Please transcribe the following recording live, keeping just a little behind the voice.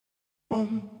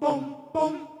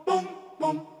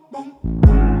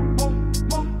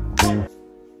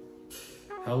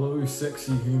Hello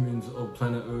sexy humans of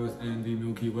planet Earth and the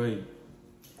Milky Way.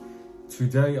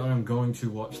 Today I am going to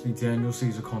watch the Daniel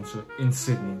Caesar concert in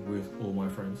Sydney with all my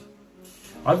friends.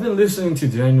 I've been listening to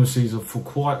Daniel Caesar for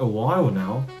quite a while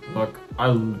now. Like, I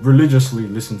religiously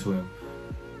listen to him.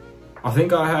 I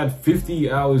think I had 50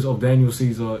 hours of Daniel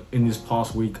Caesar in this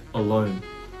past week alone.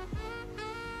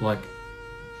 Like,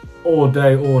 all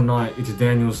day, all night, it's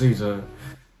Daniel Caesar.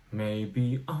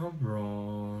 Maybe I'm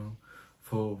wrong,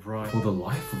 for the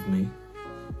life of me,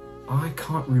 I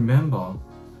can't remember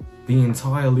the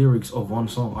entire lyrics of one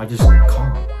song. I just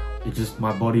can't. It just,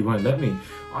 my body won't let me.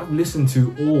 I've listened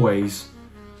to Always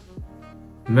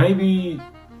maybe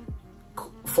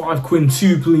 5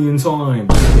 quintupling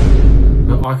times,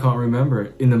 but I can't remember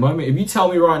it in the moment. If you tell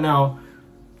me right now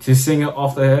to sing it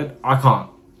off the head, I can't.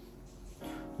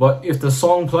 But if the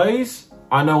song plays,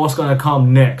 I know what's gonna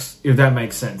come next, if that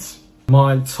makes sense.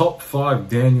 My top 5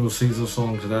 Daniel Caesar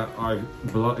songs that I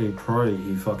bloody pray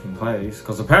he fucking plays,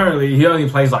 because apparently he only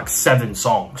plays like 7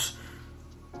 songs.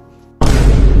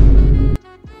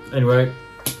 Anyway,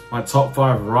 my top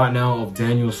 5 right now of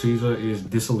Daniel Caesar is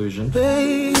Disillusion.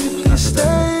 Babe, please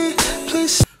stay,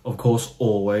 please. Of course,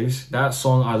 Always. That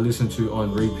song I listened to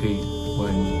on repeat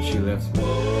when she left me.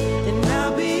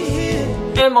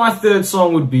 And my 3rd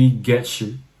song would be Get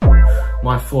You.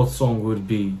 My 4th song would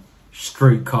be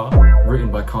Streetcar,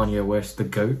 written by Kanye West, the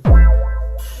GOAT.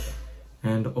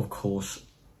 And of course,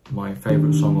 my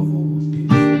favourite song of all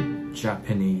is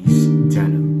Japanese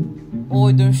Denim.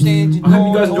 I don't stand you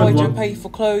know, I don't pay for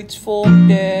clothes for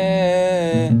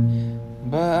that,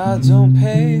 but I don't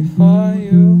pay for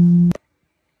you.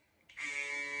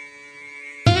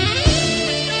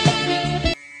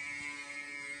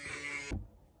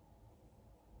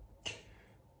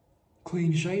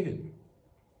 Clean shaven.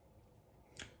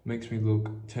 Makes me look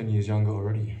 10 years younger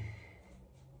already.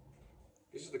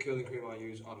 This is the curling cream I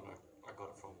use. I don't know. I got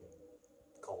it from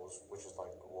Coles, which is like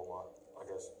Walmart, I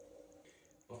guess.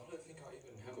 But I don't think I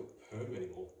even have a perm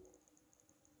anymore.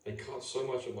 They cut so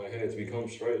much of my hair to become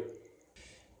straight.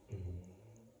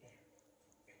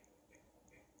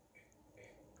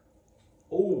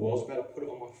 Oh, I was about to put it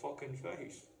on my fucking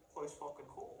face. Close fucking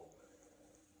call.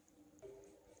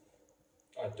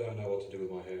 I don't know what to do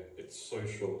with my hair. It's so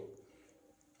short.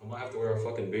 I might have to wear a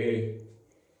fucking beanie.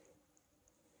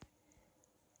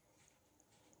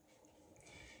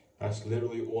 That's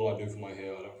literally all I do for my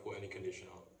hair. I don't put any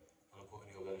conditioner. I don't put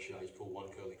any of that shit. I just put one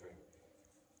curling cream.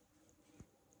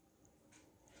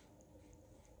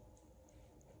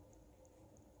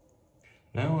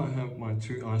 Now I have my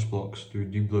 2 ice blocks to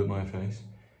debloat my face.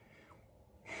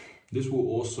 This will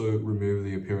also remove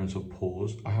the appearance of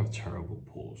pores. I have terrible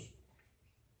pores.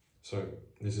 So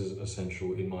this is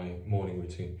essential in my morning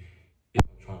routine if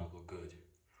I'm trying to look good.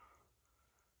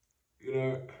 You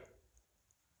know,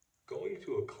 going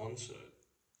to a concert,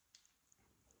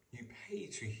 you pay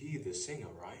to hear the singer,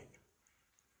 right?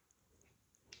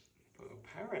 But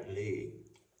apparently,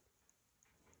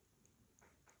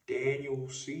 Daniel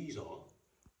Caesar,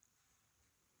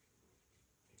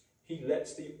 he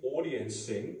lets the audience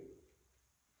sing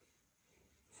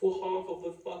for half of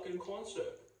the fucking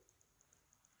concert.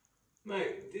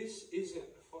 Mate, this isn't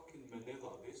fucking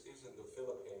Manila. This isn't the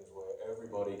Philippines where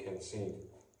everybody can sing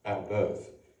at birth.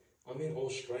 I'm in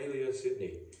Australia,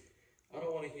 Sydney. I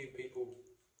don't want to hear people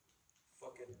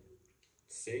fucking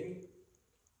sing.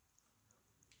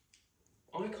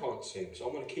 I can't sing, so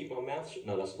I'm going to keep my mouth shut.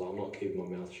 No, that's a lie. I'm not keeping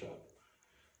my mouth shut.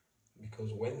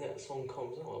 Because when that song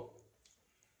comes up,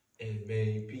 and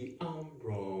maybe I'm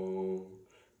wrong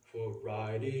for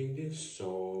writing this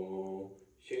song.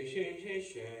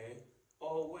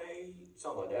 Always,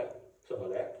 something like that, something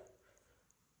like that.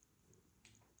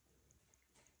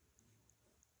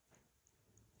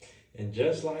 And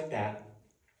just like that,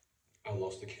 I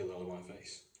lost a kilo on my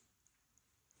face.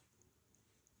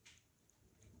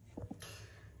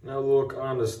 Now look, I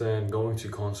understand going to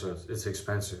concerts, it's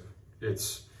expensive.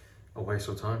 It's a waste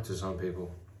of time to some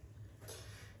people.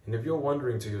 And if you're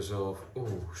wondering to yourself,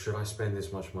 oh, should I spend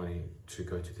this much money to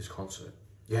go to this concert?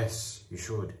 Yes, you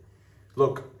should.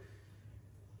 Look,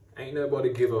 ain't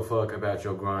nobody give a fuck about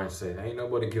your grind set. Ain't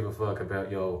nobody give a fuck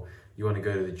about, yo, you want to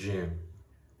go to the gym.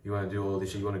 You want to do all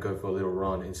this shit. You want to go for a little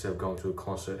run instead of going to a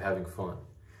concert having fun.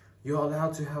 You're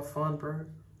allowed to have fun, bro.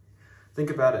 Think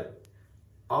about it.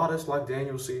 Artists like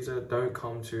Daniel Caesar don't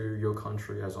come to your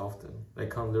country as often. They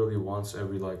come literally once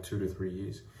every like 2 to 3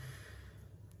 years.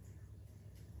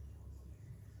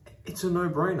 It's a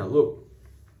no-brainer. Look,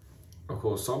 of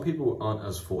course, some people aren't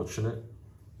as fortunate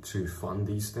to fund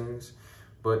these things,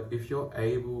 But if you're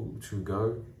able to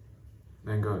go,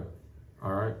 then go,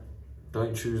 all right?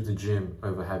 Don't choose the gym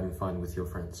over having fun with your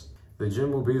friends. The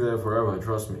gym will be there forever,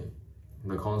 trust me.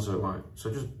 The concert won't.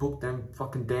 So just book them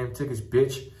fucking damn tickets,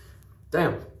 bitch.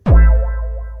 Damn.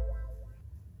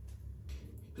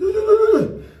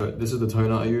 This is the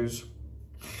toner I use.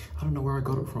 I don't know where I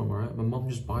got it from, all right? My mom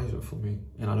just buys it for me,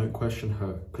 and I don't question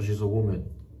her because she's a woman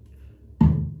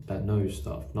that knows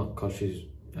stuff, not because she's,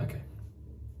 okay.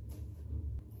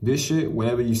 This shit,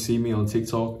 whenever you see me on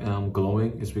TikTok and I'm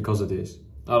glowing, it's because of this.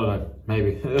 I don't know,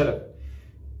 maybe.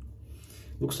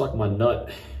 Looks like my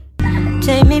nut.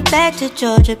 Take me back to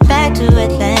Georgia, back to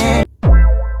Atlanta.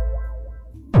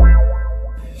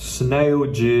 Snail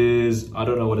jizz. I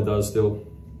don't know what it does still.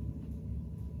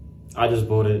 I just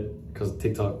bought it because of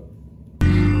TikTok.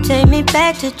 Take me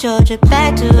back to Georgia,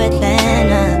 back to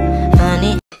Atlanta.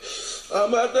 Honey,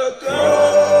 I'm at the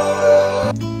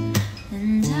club.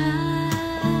 and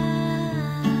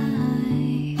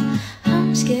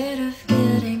I'm scared of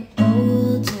getting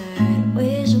older.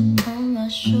 Weighs upon my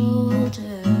shoulders.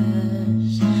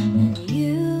 And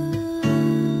you're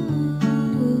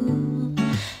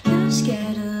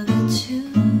scared of it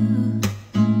too.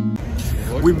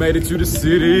 We made it to the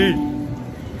city.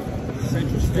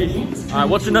 Alright,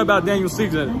 what you know about Daniel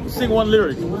Caesar? Sing one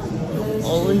lyric.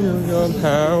 Only your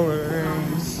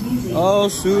powers. Oh,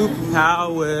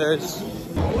 superpowers.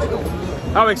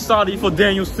 How excited are you for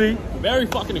Daniel C? Very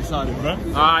fucking excited, bro.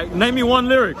 Alright, name me one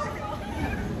lyric.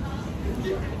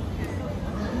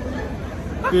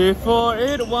 Before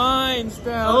it winds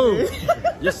down. Oh,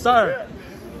 yes sir.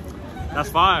 That's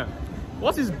fire.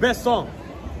 What's his best song?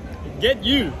 Get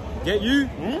you. Get You?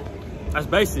 That's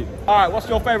basic. Alright, what's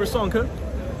your favorite song, kid?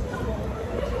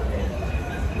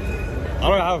 I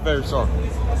don't have a favorite song.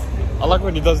 I like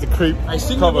when he does the creep. Hey,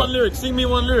 sing cover. me one lyric. Sing me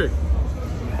one lyric.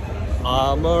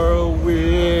 I'm a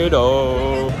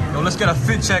weirdo. Yo, let's get a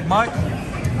fit check, Mike.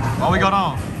 What we got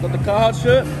on? Got the Carhartt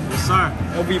shirt, Yes, sir.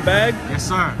 LV bag, Yes,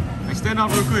 sir. Hey, stand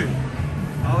up real quick.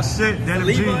 Oh shit, denim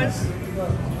Levi's. jeans.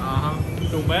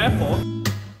 The wear for.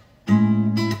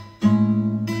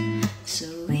 So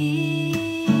we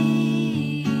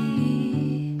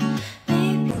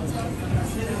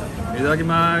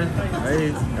Itadakimasu.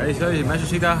 Hey, hey, sorry,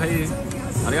 맛있습니다. Hey,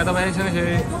 arigatou gozaimasu.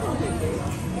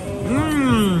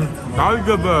 Very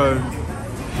good.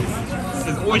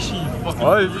 It's oishi.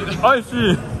 I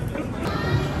see.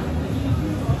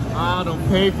 I don't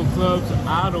pay for clubs.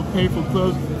 I don't pay for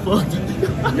clubs. Fuck.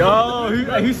 Yo,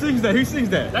 who sings that? Who sings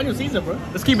that? Daniel Caesar, bro.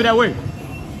 Let's keep it that way.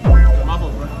 My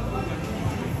fault, bro.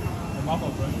 My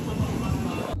fault, bro.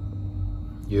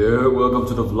 Yeah, welcome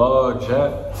to the vlog,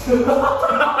 chat.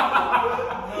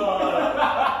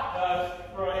 That's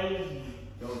crazy.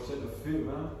 Yo, check the fit,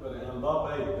 man. But I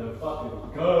love it. The fucking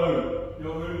Go.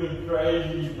 You're moving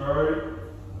crazy, bro.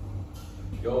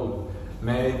 Yo,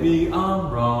 maybe I'm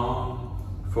wrong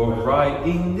for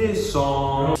writing this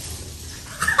song.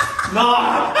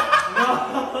 Nah.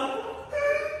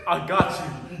 I got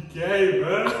you. You gay,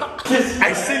 bro.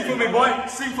 Hey, sing for me, boy.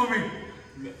 Sing for me.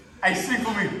 Hey, sing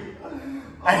for me.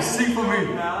 Hey, sing for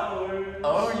me. Power.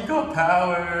 Oh, you got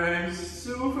powers.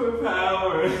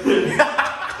 Superpower.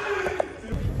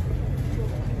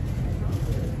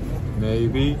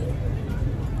 Maybe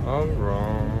I'm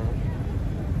wrong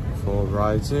for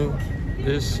writing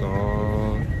this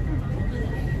song.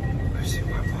 Losing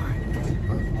my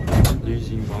mind.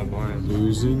 Losing my mind.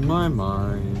 Losing my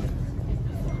mind.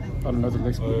 I don't know the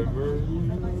next word.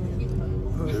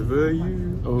 Over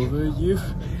you, over you,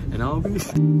 and I'll be.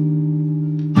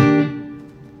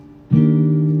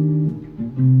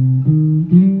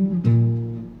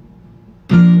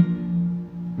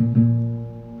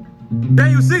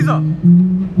 Daniel Caesar!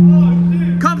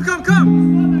 Come, come,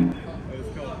 come!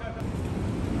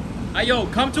 Hey yo,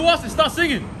 come to us and start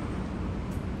singing.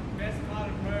 Best part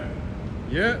of her.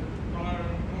 Yeah.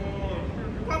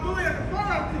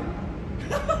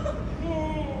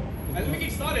 Let me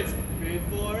get started.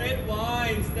 Before it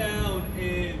winds down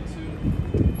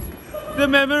into The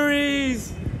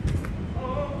memories.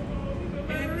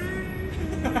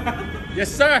 Yes,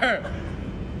 sir.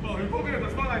 Well, you put me on the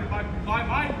spotlight. My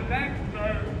mind blank.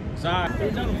 Sorry.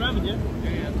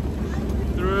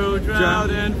 Through drought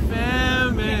and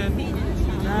famine,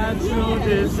 natural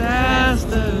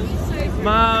disasters,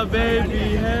 my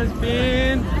baby has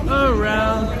been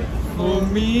around for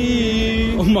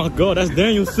me. Oh my God, that's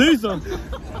Daniel Caesar.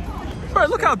 Bro,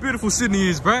 look how beautiful Sydney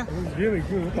is, bro. It's really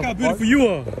good. Look how beautiful you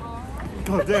are.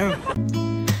 God damn.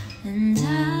 and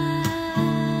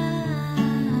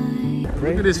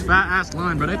Look at this fat ass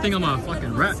line, bro. They think I'm a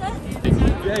fucking rat.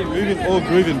 Yeah, moving or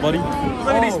grooving, buddy. Look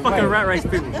at these fucking rat race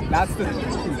people. That's the.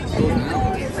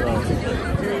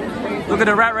 Look at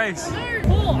the rat race.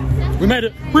 We made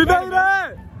it. We made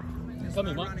it!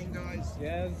 Something, Mike.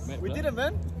 Yes. We did it,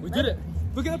 man. We did it.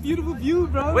 Look at that beautiful view,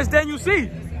 bro. Where's Daniel C?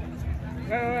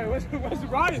 Wait, where's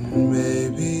Ryan?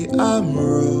 Maybe I'm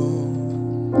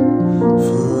wrong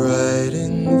for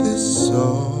writing this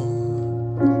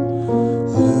song,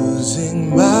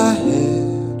 losing my head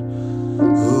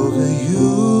over you,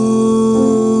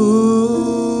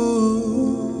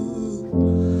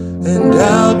 and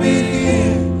I'll be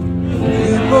here.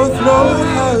 We both know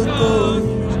how it goes.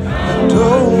 I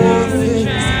don't want things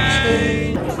to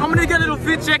change. I'm gonna get a little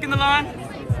fit check in the line.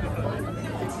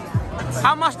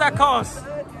 How much that cost?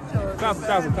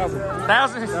 1,000.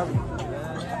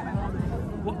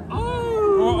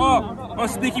 Oh,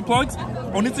 sneaky plugs.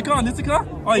 Onitika.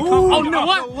 Oh, you can't. Oh, no,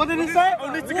 what? What did he say?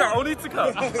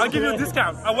 Onitika. I'll give you a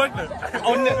discount. I work there.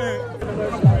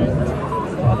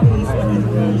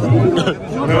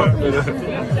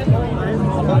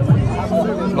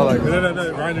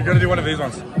 No, Ryan, you're gonna do one of these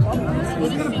ones.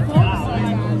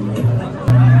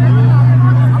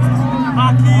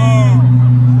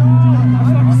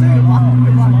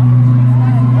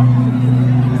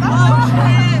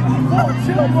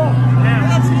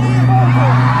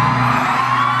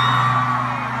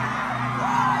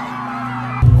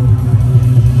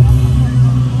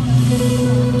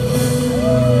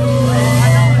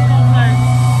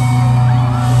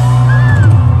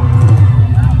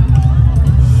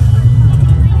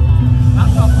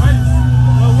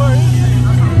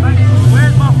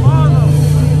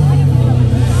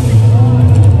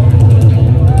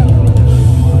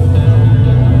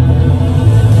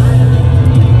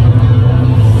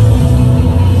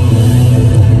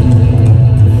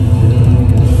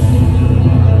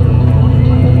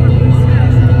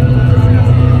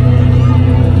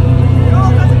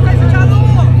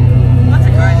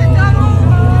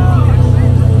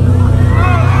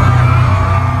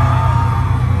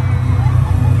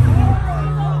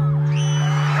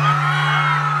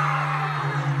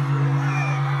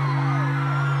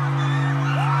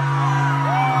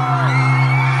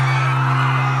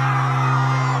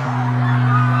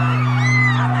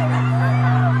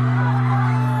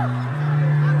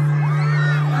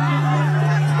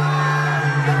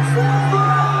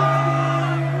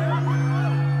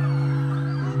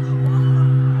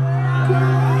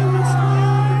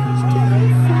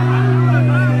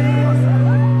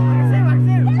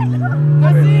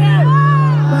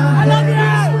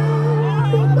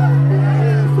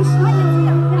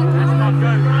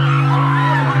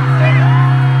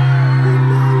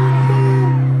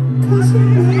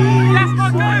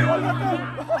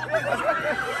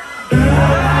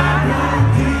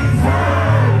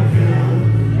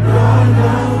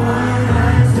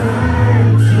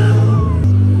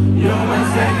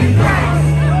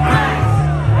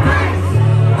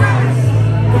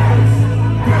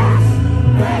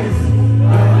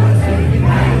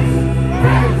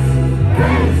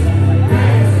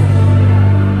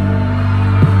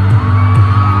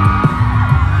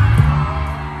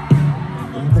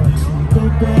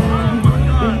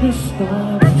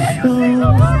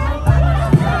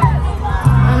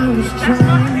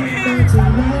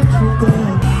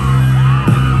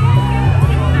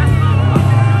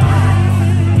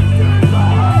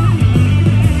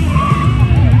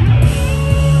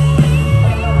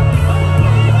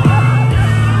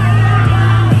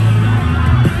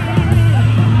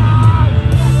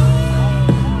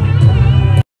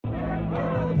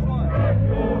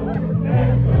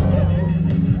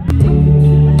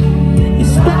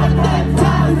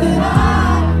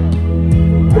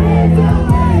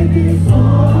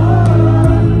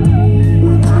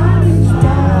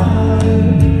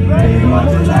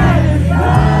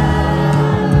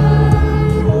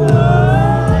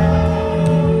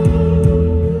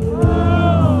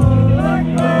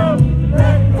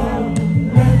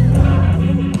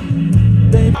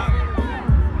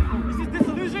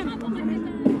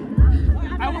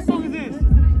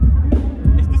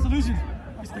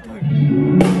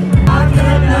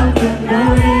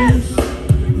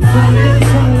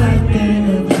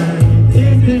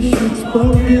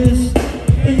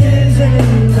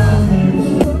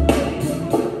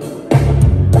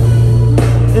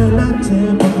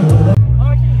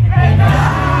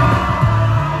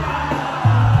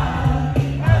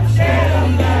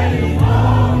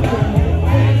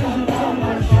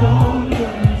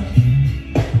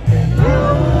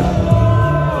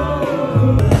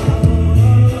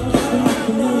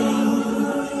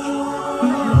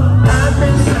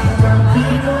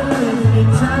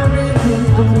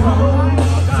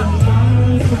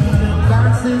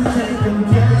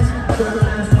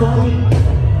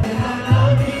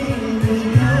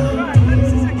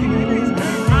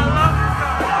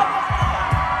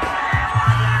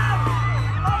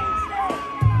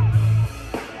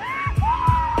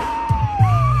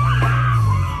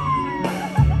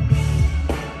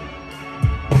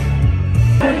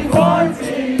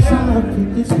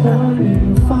 it this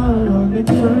morning, fall on the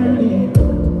journey.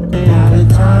 And how the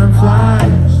time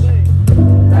flies,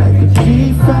 like a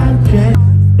G5 jet.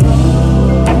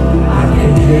 I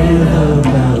can hear the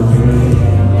bells ring.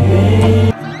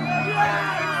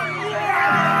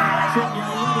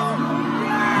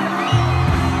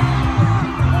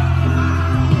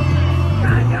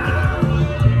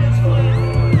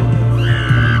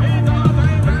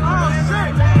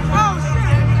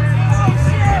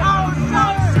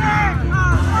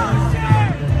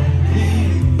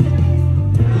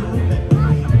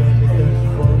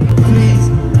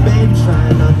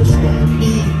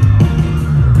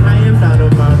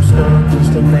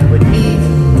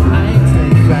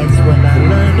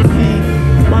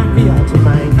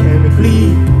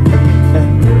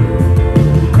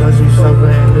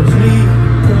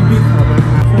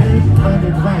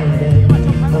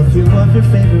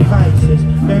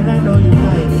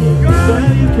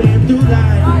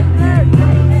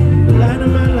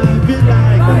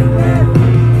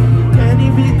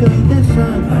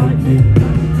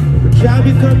 I'll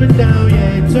be coming down,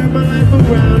 yeah, turn my life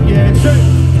around, yeah, sure.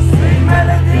 Sweet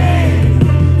melody,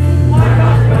 why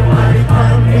not nobody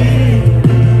come me?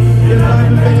 Your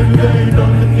life, baby, baby,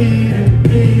 don't need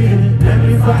it. Let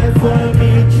me fight for me,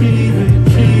 achieve it.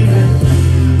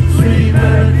 Sweet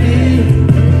melody,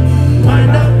 why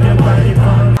not nobody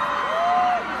come me?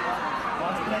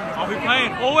 I'll be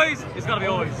playing always, it's gotta be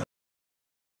always.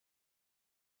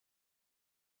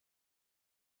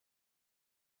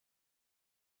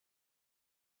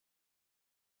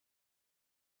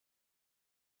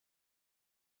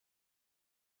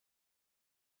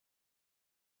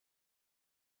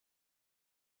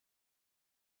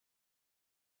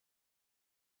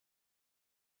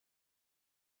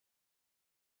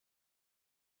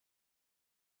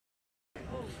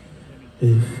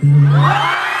 If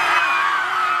you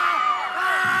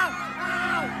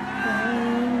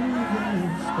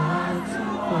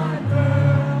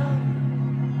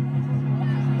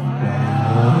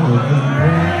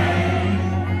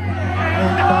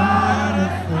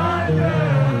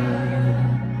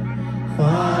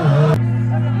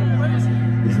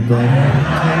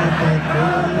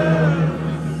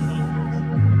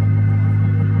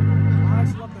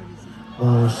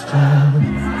most of the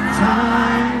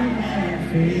time,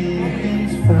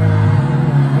 everything's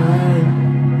fine.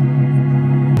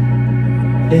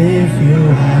 If you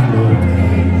have no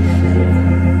patience,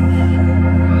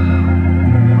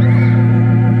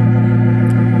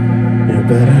 you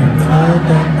better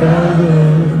contact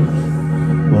others.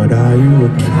 What are you, a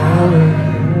coward?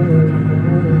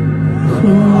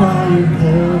 Who are you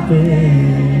helping?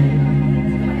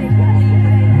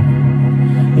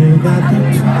 You got the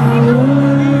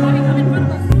power.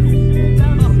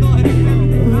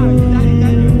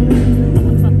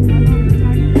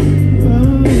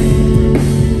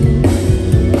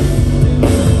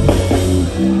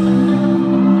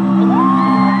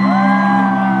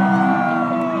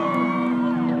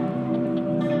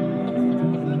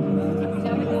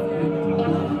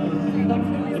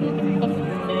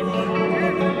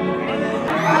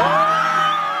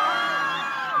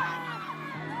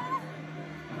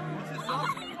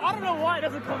 I don't know why it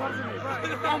doesn't come up to me.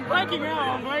 I'm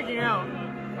blanking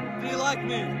out. Do you like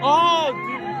me? Oh,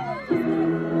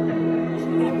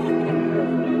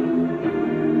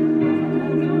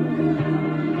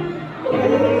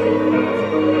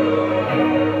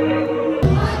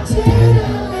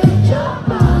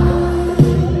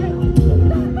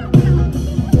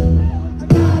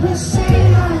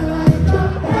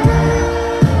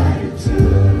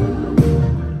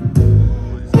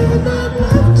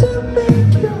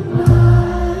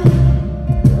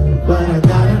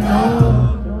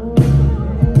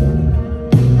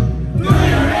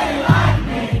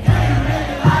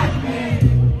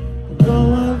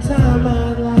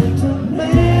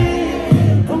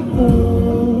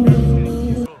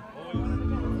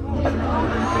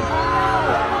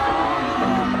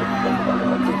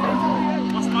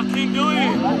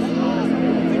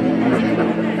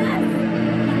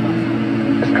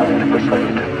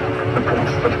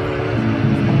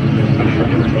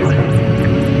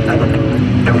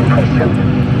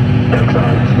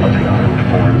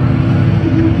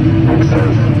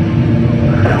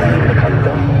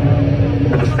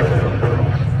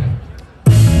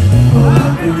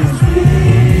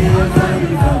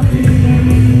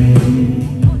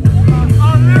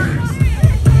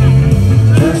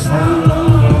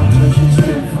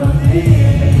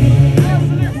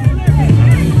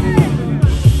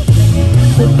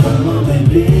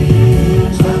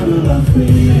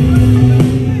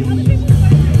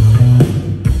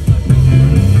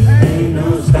 Ain't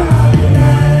no stopping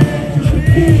us.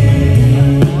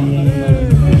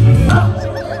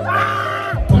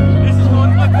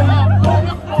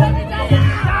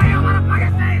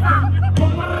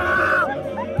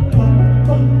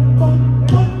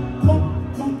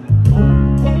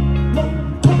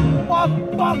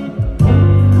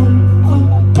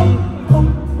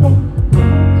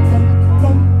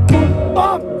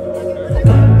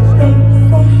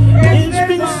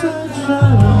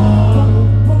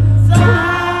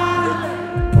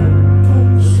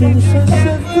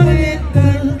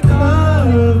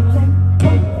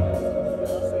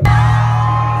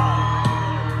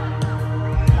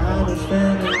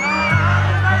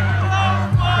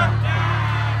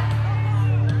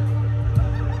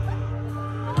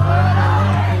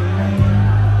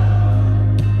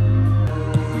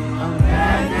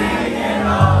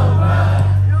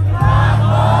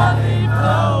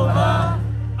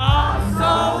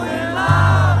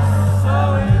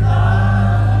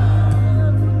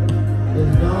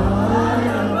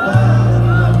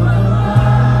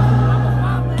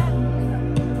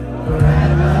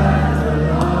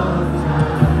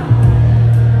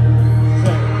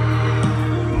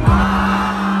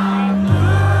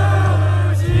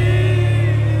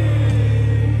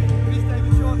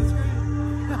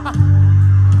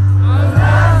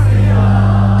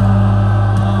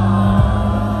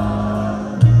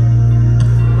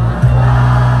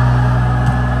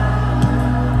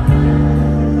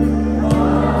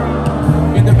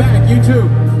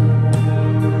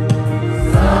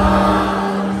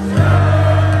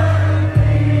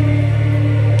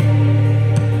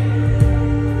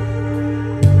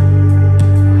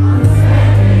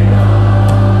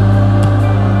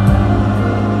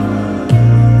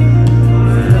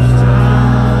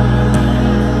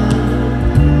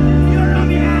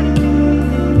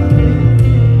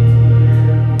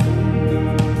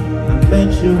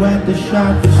 met you at the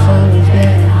shop, the sun was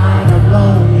getting hot, I'm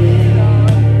lonely.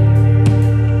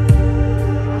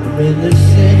 I'm in the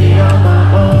city on my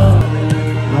own,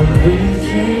 I'm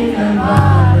reaching the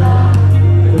line.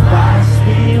 Goodbye,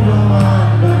 speed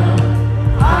Rwanda.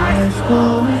 High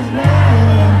school is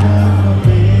never for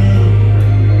me.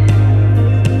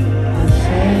 I'm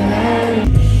saying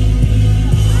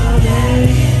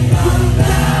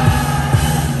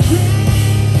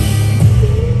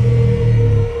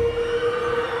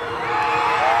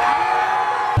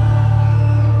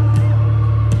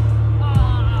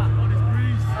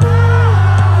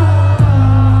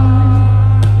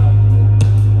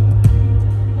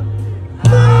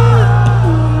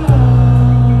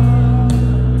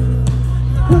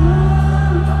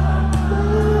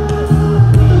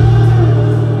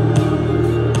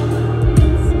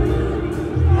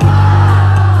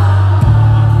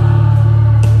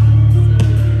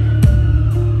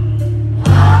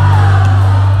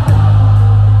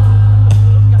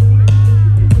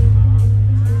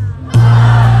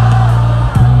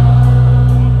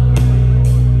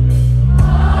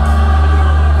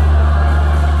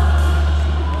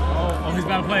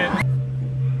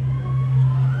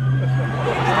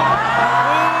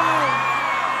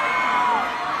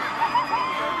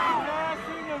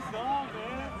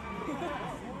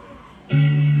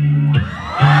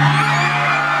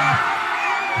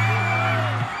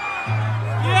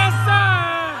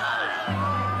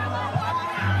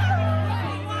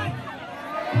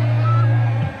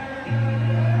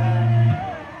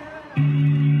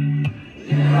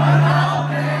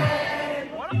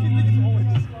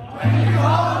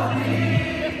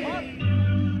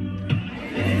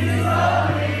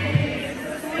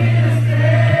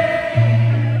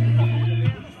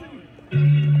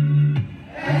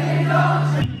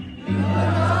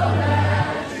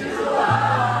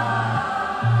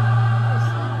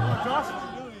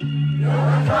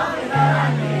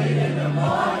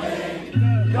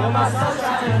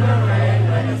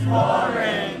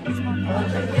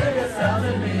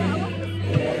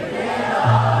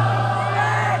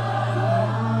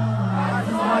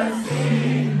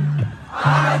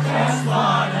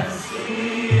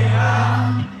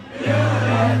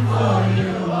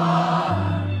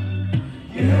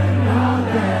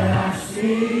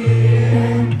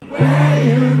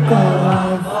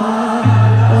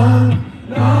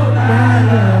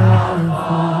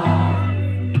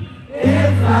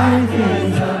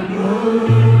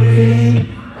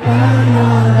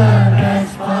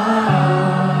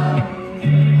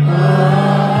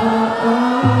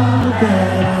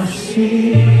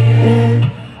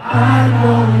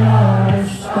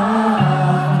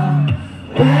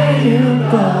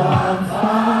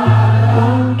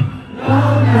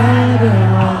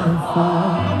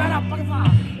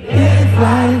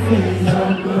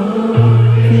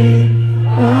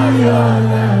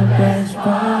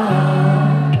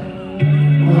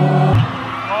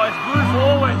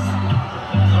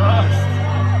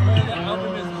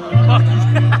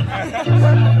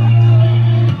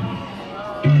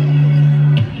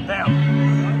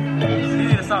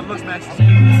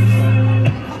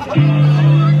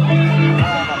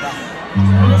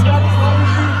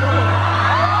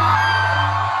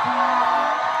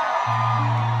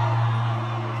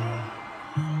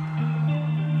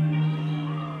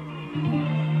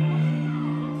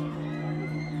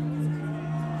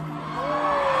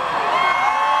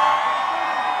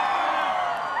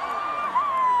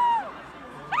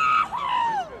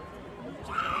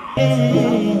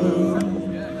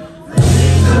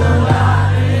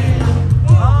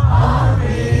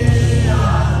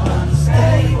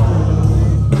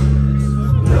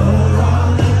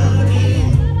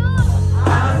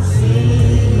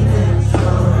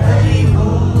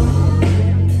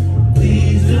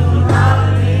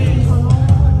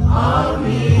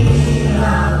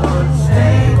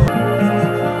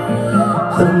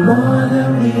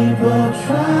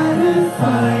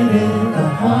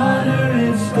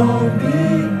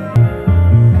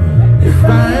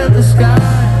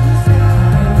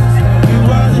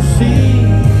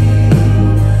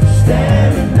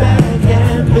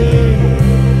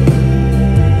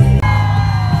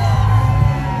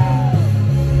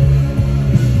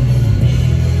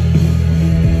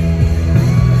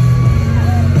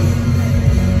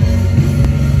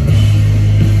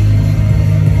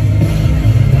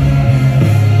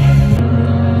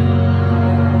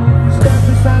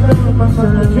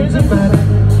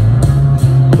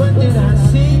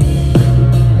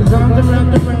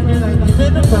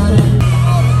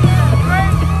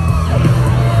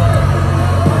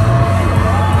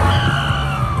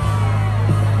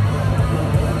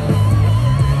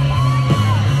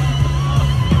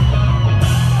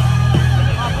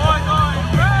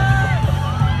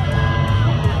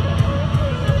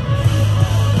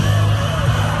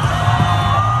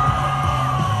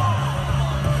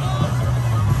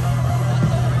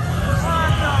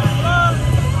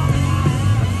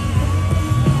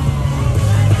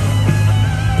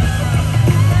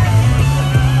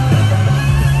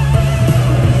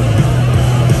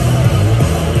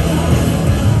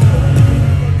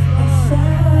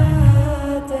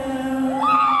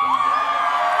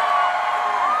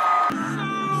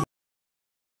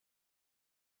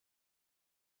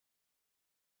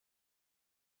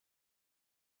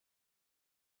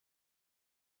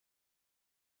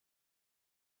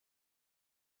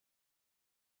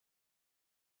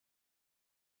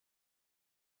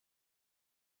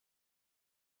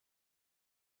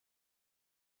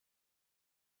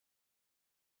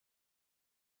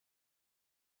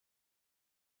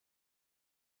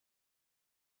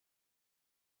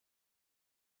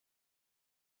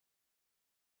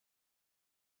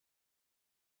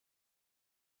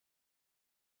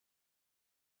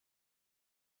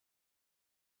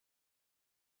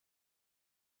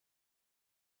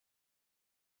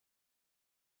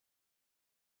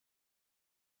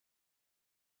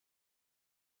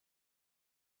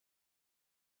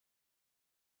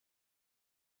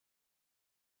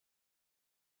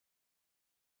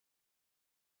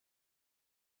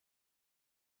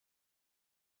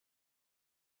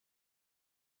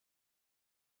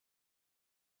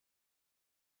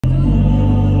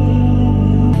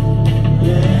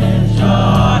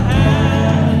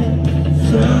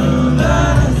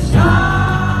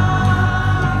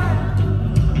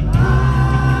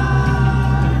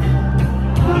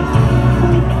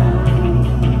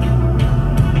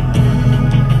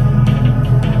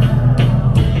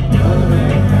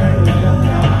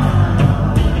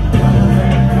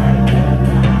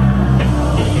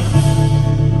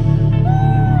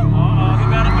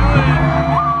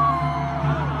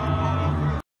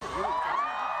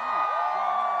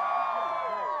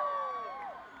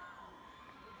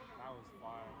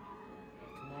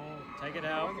Take it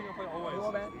out.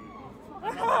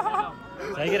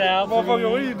 Take it out, please. Motherfucker,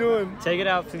 what are you doing? Take it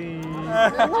out, please. Here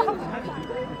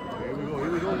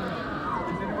we go.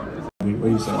 What do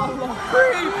you say? I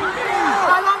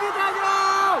love you,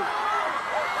 Daniel!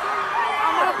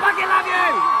 I'm gonna fucking love you!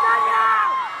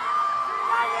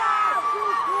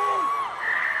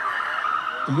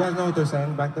 Do you guys know what they're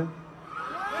saying back there?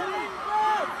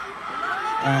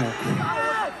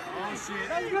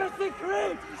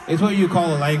 It's what you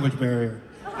call a language barrier.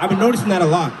 I've been noticing that a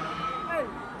lot.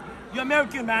 You're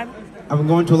American, man. I've been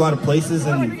going to a lot of places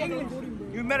and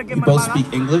You're American, we both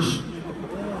speak English,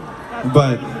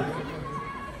 but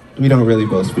we don't really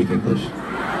both speak English.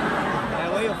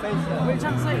 Where your face at? What are you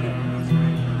trying to say?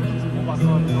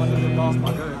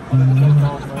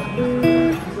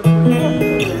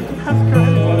 That's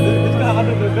crazy. It's got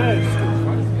under the bed.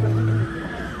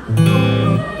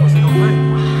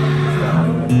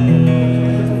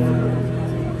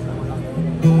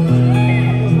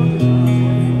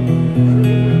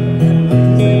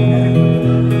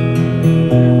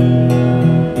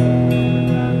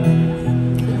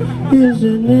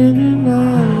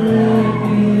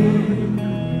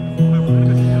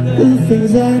 The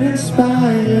things that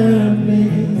inspire me,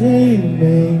 they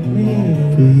make me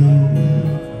breathe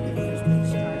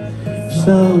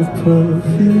so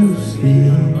profusely.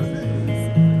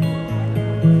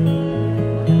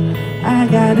 I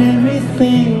got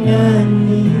everything I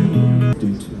need.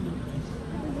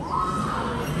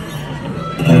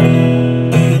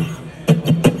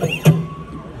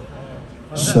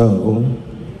 So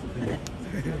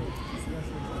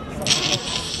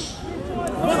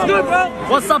What's good, bro?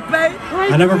 What's up, babe?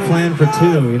 I never planned for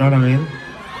two, you know what I mean?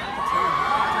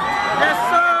 Yes,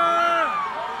 sir!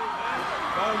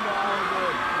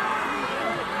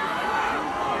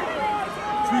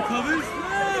 Three covers?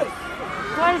 Yes!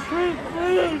 Play three,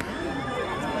 please!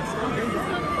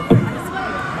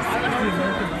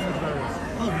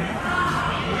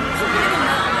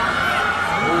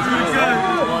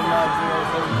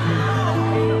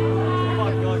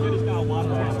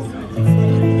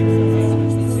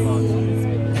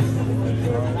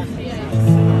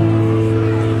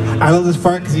 I love this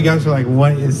part because you guys are like,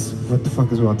 what the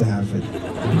fuck is about to happen?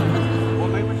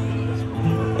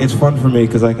 It's fun for me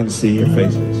because I can see your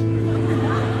faces.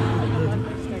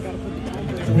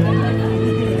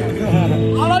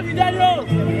 I love you, Daniel!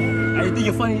 Hey, you think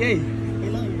you're funny, eh?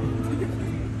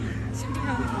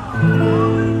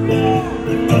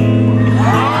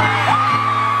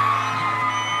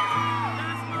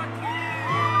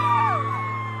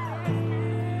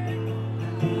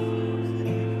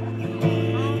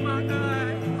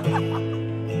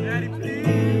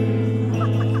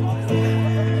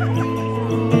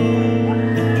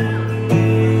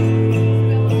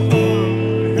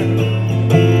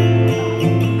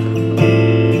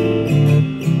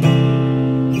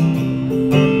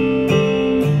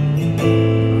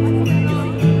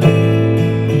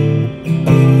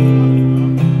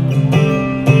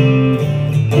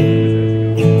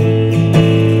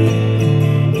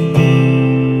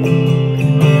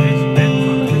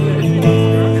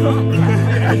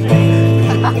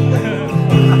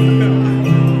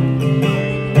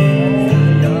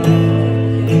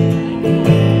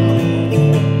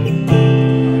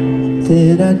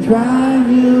 Did I drive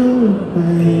you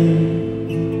away?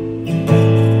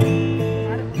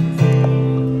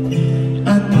 I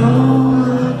know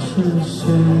what you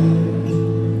say.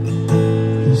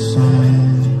 You say,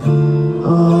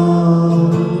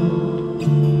 oh,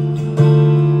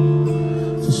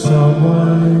 to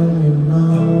someone you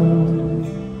know.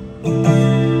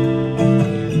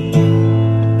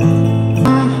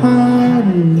 My heart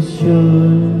is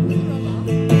yours.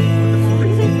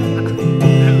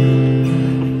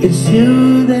 It's you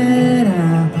that I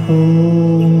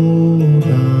hold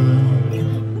on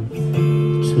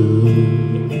to.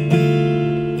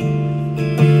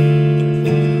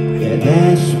 Yeah,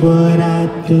 that's what I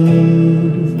do.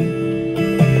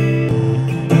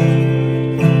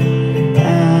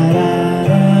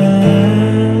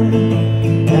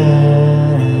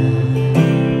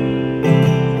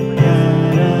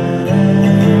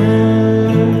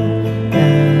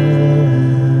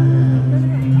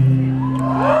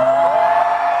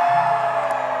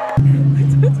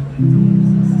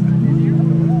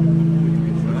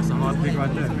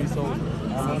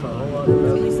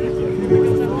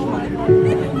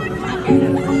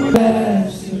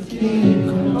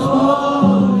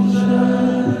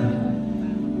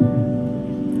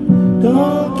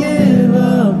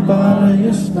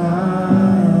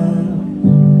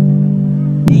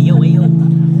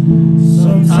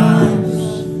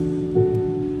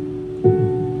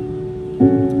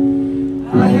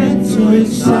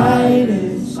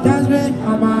 excited, stars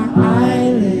behind my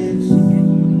eyelids.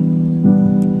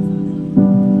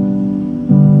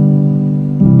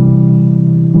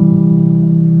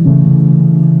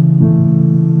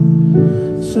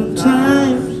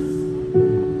 Sometimes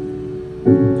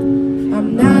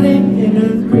I'm not in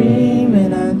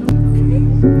agreement.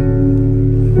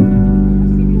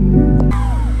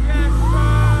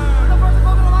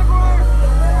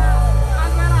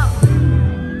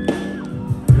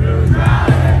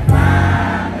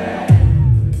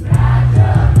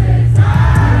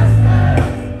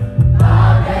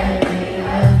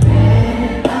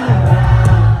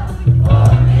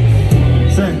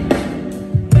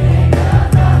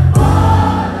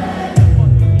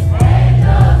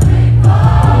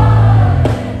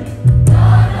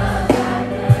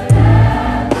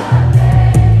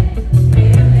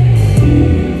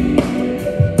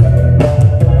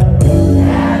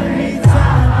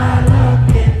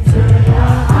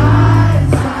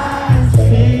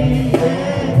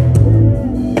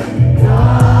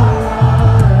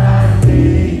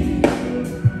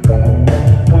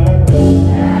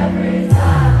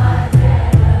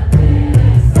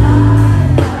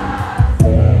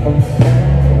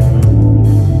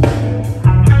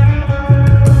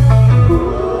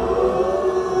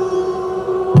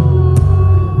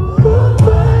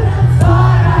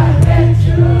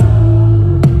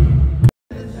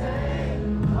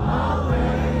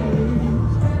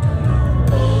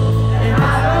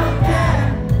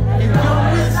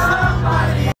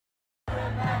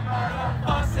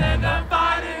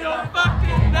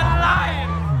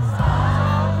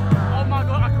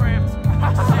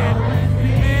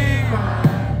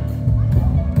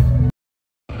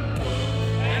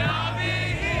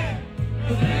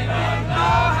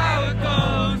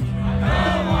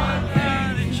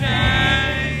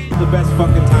 The best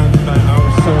fucking time tonight. I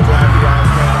was so glad you guys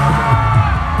came out tonight.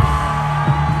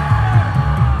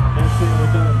 That's it,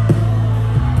 we're done.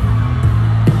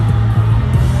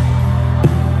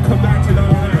 Come back to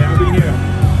another night, I'll be here.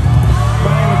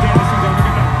 My name is Daniel Caesar, have a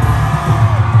good night.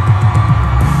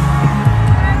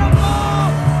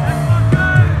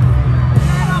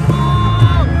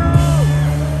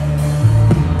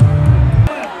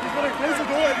 Close the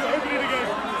door and you open it again.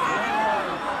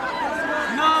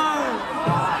 No!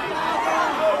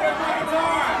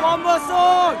 One more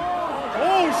song!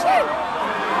 Oh shit!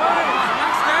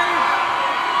 Next game!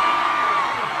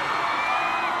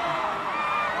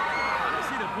 I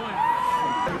see the point.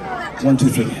 1, 2,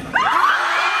 3.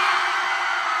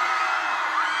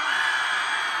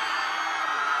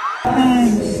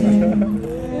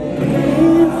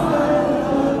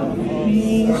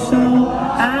 So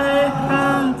I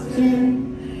hopped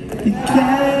in the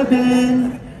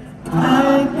cabin.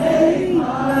 I paid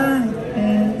my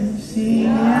fancy.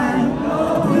 I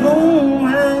know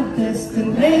my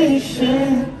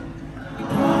destination.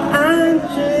 I'm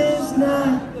just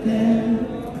not there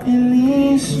in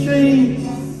these streets.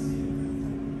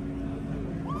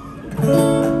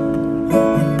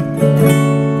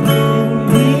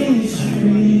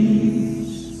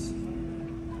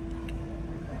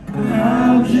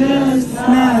 I'm just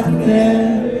not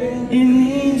there in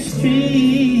these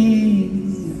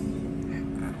streets.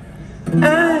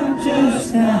 I'm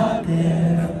just not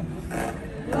there.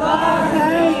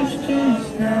 Life's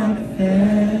just not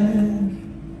fair.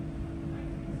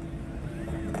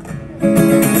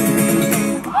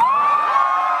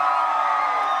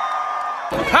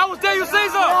 How was Daniel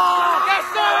Caesar? Yes,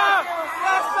 sir!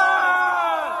 Yes,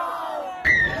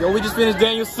 sir! Yo, we just finished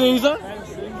Daniel Caesar.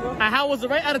 And how was the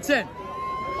rate out of 10?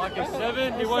 Like a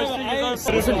 7. He won't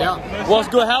see you go. What's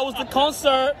good? How was the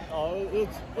concert? Oh, it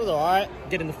was alright.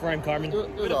 Get in the frame, Carmen.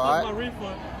 It was alright.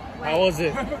 How was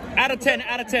it? Out of 10,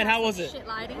 how was it? Shit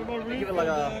lighting. Give it like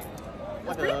a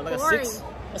 6.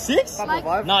 A 6?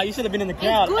 Like, Nah, you should have been in the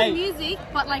crowd. it's good Hey, music,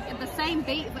 but like at the same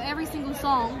beat for every single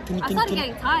song. Can you- I can- started can-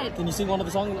 getting tired. can you sing one of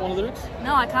the songs, one of the lyrics?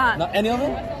 No, I can't. Not any of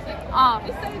them? Oh,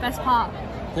 best part.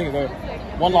 Think of it.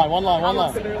 One line. Just one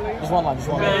line. Just one line.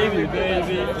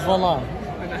 Just one line.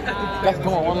 Guys,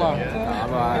 come on, one line.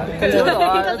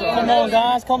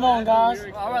 Come on, guys.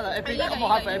 Alright, epic. I'm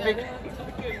hype for epic.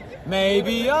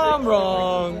 Maybe I'm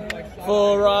wrong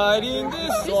for writing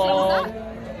this song.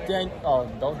 Oh,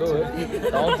 don't do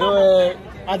it. Don't do it.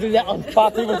 I did that on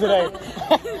 5 people today.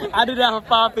 I did that on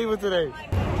 5 people today.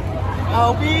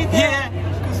 I'll be there,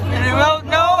 and I won't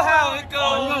know how it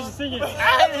goes.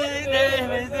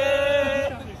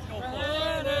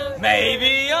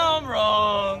 Maybe I'm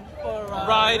wrong for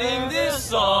writing this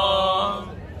song.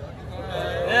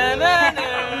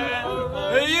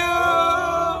 You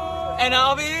and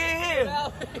I'll be here.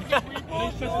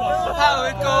 How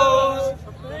it goes.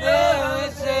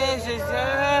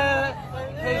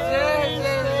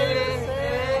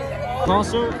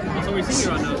 concert. That's what we're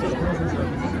singing right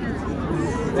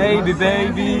now. Baby,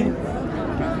 baby.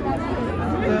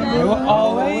 There will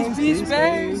always be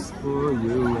space for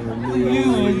you and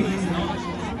me.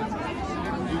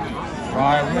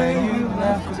 Right where you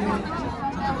left it.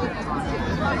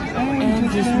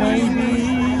 And just maybe.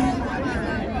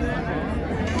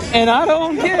 And I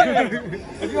don't care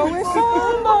if you're with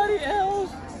somebody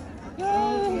else.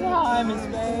 I'm in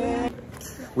space.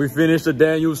 We finished the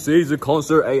Daniel Caesar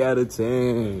concert 8 out of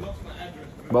 10.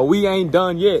 But we ain't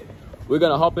done yet. We're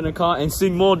gonna hop in the car and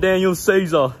sing more Daniel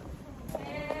Caesar.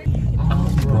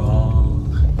 I'm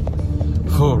wrong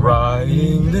for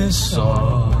writing this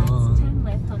song.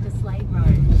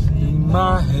 In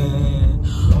my head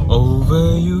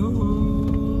over you.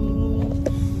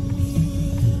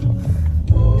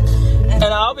 And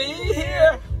I'll be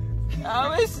here.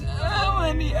 I'll be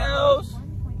somebody else.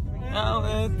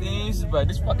 Things, but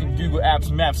this fucking Google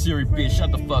Apps Map Siri bitch,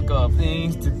 shut the fuck up.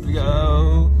 Things to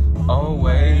go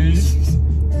always,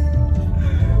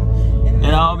 and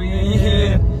I'll be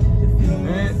here